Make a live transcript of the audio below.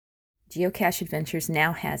Geocache Adventures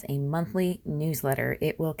now has a monthly newsletter.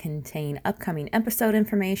 It will contain upcoming episode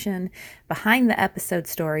information, behind the episode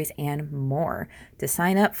stories, and more. To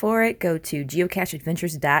sign up for it, go to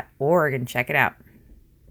geocacheadventures.org and check it out.